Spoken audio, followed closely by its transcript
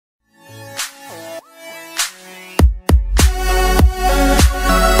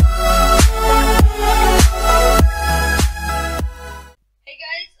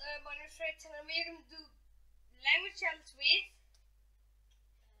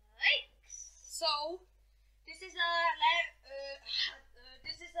So this is a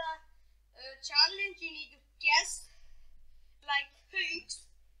challenge. You need to guess, like Haukz.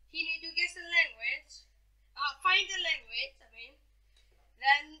 You need to guess the language. Find the language. I mean,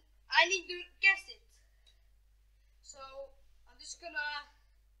 then I need to guess it. So I'm just gonna.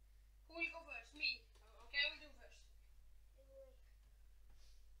 Who will go first? Me. Okay, I will do first.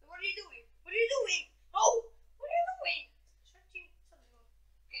 What are you doing? What are you doing? Oh, what are you doing? Searching something on.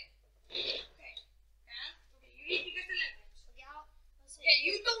 Okay. Okay. Yeah. Okay. You need to guess the language. Okay, I'll see. Okay.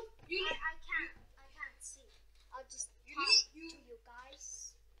 You don't. You. I can't see. I'll just talk to you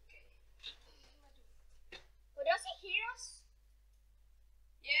guys. Okay. But does he hear us?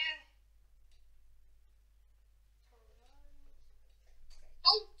 Yeah.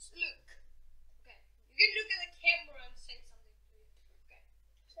 Don't look. Okay. You can look at the camera and say something to you. Okay.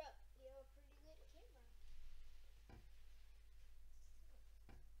 So you're pretty good at camera.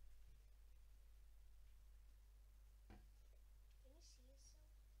 Can you see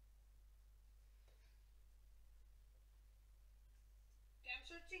yourself? Okay, I'm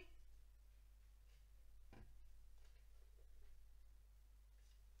searching.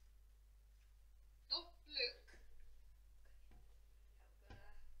 Don't look.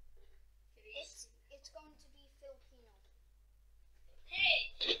 It's going to be Filipino.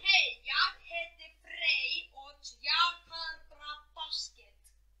 Hej, jag heter Frej och jag tar bra basket.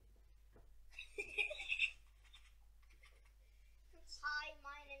 Hi,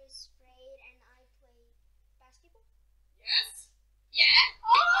 my name is Sprayed and I play basketball. Yes? Yeah?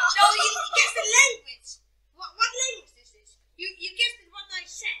 Oh! No, you guessed the language. What language is this? You guessed what I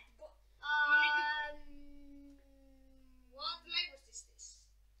said. But what language is this?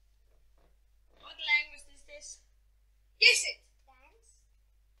 What language is this? Guess it. Dance.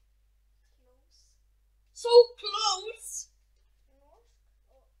 Close. So close. North.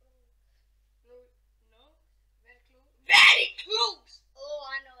 No. Very close. Very close. Oh,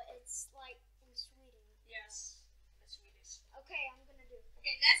 I know. It's like in Sweden. Yes. That's Swedish. Okay, I'm gonna do.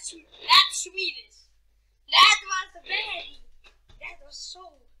 Okay, that's Swedish. That was very. That was so.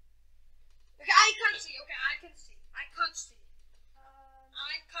 Okay, I can't see. Okay, I can see. I can't see.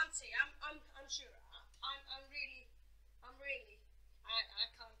 I can't see. I'm sure. I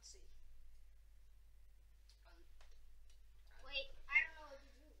can't see. Wait, I don't know how to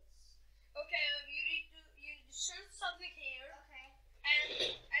do this. Okay, you need to search something here, Okay.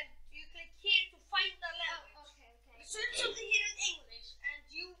 and you click here to find the language. Okay. You search something here in English, and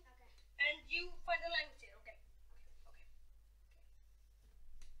you find the language here. Okay.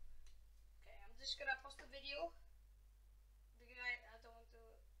 Okay, I'm just gonna post the video because I don't want to.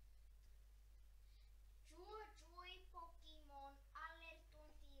 Joy Pokemon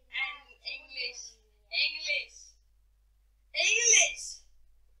allertonti. And English.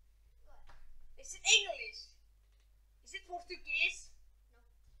 Is it English? Is it Portuguese? No.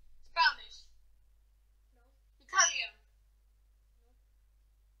 Spanish? No. Italian?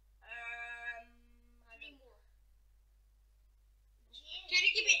 No. I Three don't know. more. Can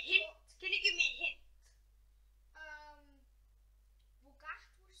you give me a hint? Can you give me a hint? Bugat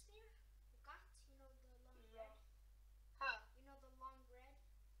was there? Bugat, you know the long bread? Huh? You know the long bread?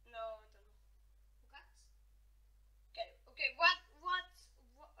 No, I don't know. Bugat? Okay, what,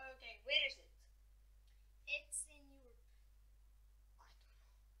 okay, where is it? It's in Europe.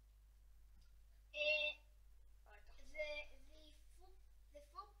 I don't know. The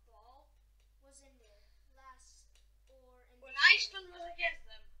football was in there last or in When the Iceland was against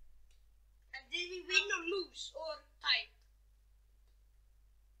them, and did we win or lose or tie?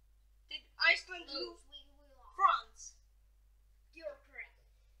 Did Iceland lose? we lost. France. You're correct.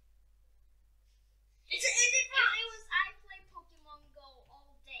 Is it France? It was I play Pokemon Go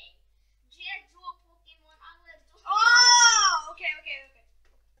all day. Draw Pokemon allertonti. Oh, okay.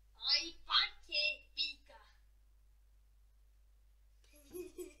 I pakke pika.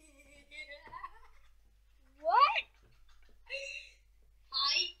 What?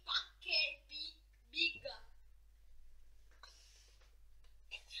 I pakke pika.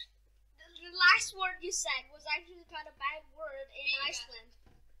 The last word you said was actually kind of bad word in Biga. Iceland.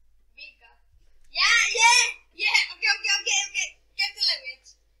 Pika. Yeah. Okay. Guess the language.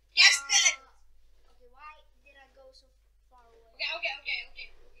 Guess the language. Okay, why did I go so far away? Okay.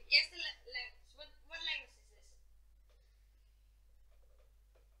 Guess the language. What language is this?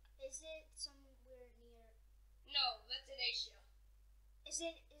 Is it somewhere near? No, that's in Asia. Is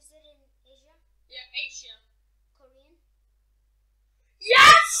it in Asia? Yeah, Asia. Korean?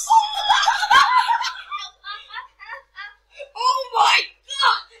 Yes! Oh my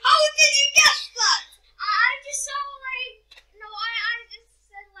god! How did you guess that? I just saw like no, I just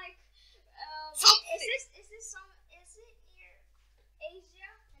said like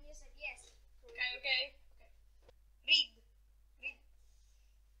Okay. Read.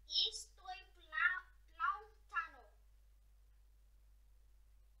 Estoy plantando.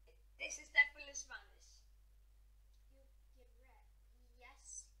 This is definitely Spanish. You did right.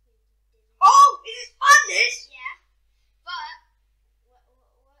 Yes, you did right. Oh, is it Spanish? Yeah, but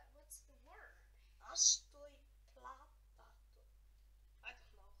what's the word? Estoy plantando. I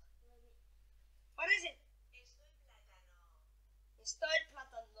don't know. What is it? Estoy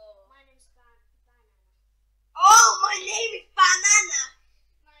plantando. My name's Banana. Oh, my name is Banana.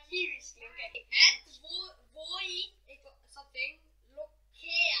 My Seriously, okay. Et voi something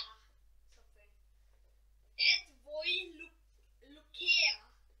loquea something. Et voi loquea.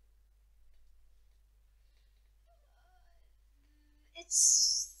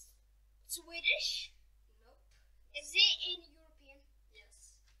 It's Swedish. Nope. Is it in European?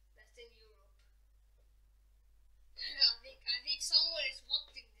 Yes, that's in Europe. I think someone is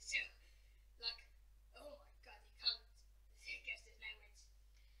watching this show. Like, oh my god, you can't guess this language.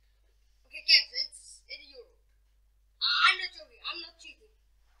 Okay, guess it's in Europe. I'm not joking. I'm not cheating.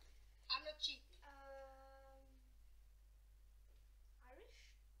 Irish?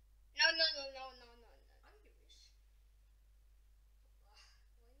 No. I'm Irish. Why did you say Irish?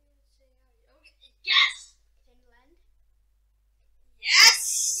 Okay, guess. Finland?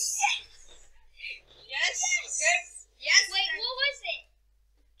 Yes. Okay. Yes. Wait, what was it?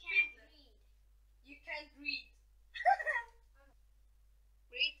 Can't Finland. read. You can't read.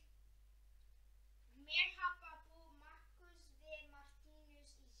 Read. Merhaba bu Marcus ve Martinez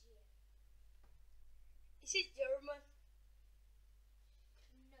izliyor. Is it German?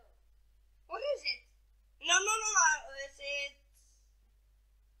 No. What is it? No. Is it?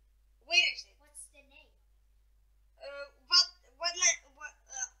 Where is it? What's the name?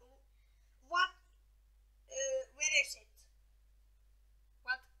 Where is it?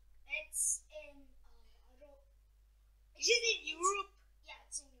 What? It's in Is it in Europe? Yeah,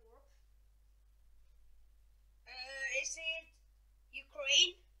 it's in Europe. Is it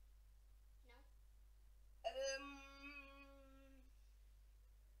Ukraine? No.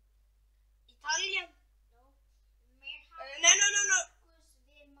 Italian? No. Merhaba No. Marcus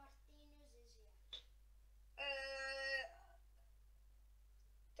ve Martinez izliyor.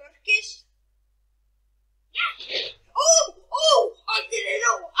 Turkish? Oh! I didn't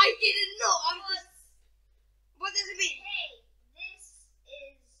know. What does it mean? Hey, this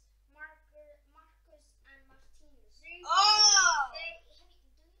is Marcus and Martinez. Oh! Do you know them?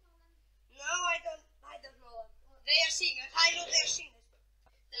 No, I don't know them. They are singers. I know they're singers.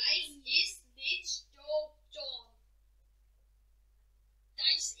 Das ist nicht so John.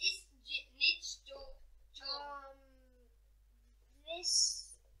 Das ist nicht so John. This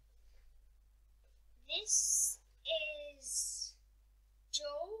is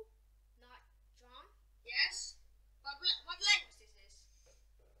Joe, not John. Yes. What language is this?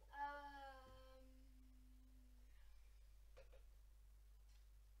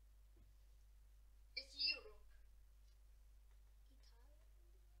 It's Europe.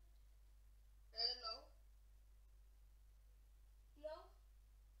 No.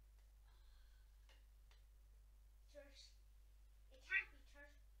 Turkish. It can't be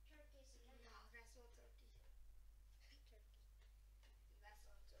Turkish. No, that's not Turkey. That's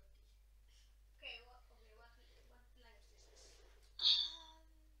not Turkey. Okay, what language is this?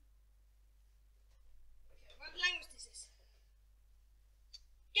 Okay, what language is this?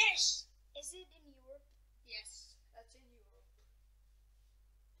 Yes. Is it in Europe? Yes, that's in Europe.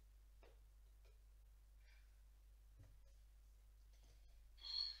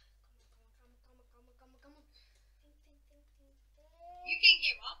 Come on. Think. You can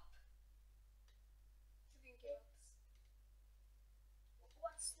give up.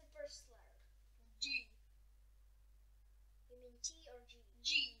 What's the first letter? G. You mean T or G?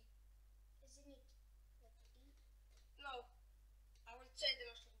 G. Isn't it like D? No. I would say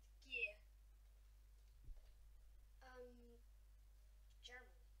there was G. German.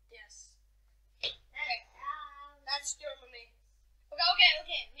 Yes. Okay. That's Germany. Okay.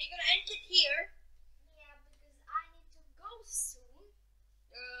 We're gonna end it here.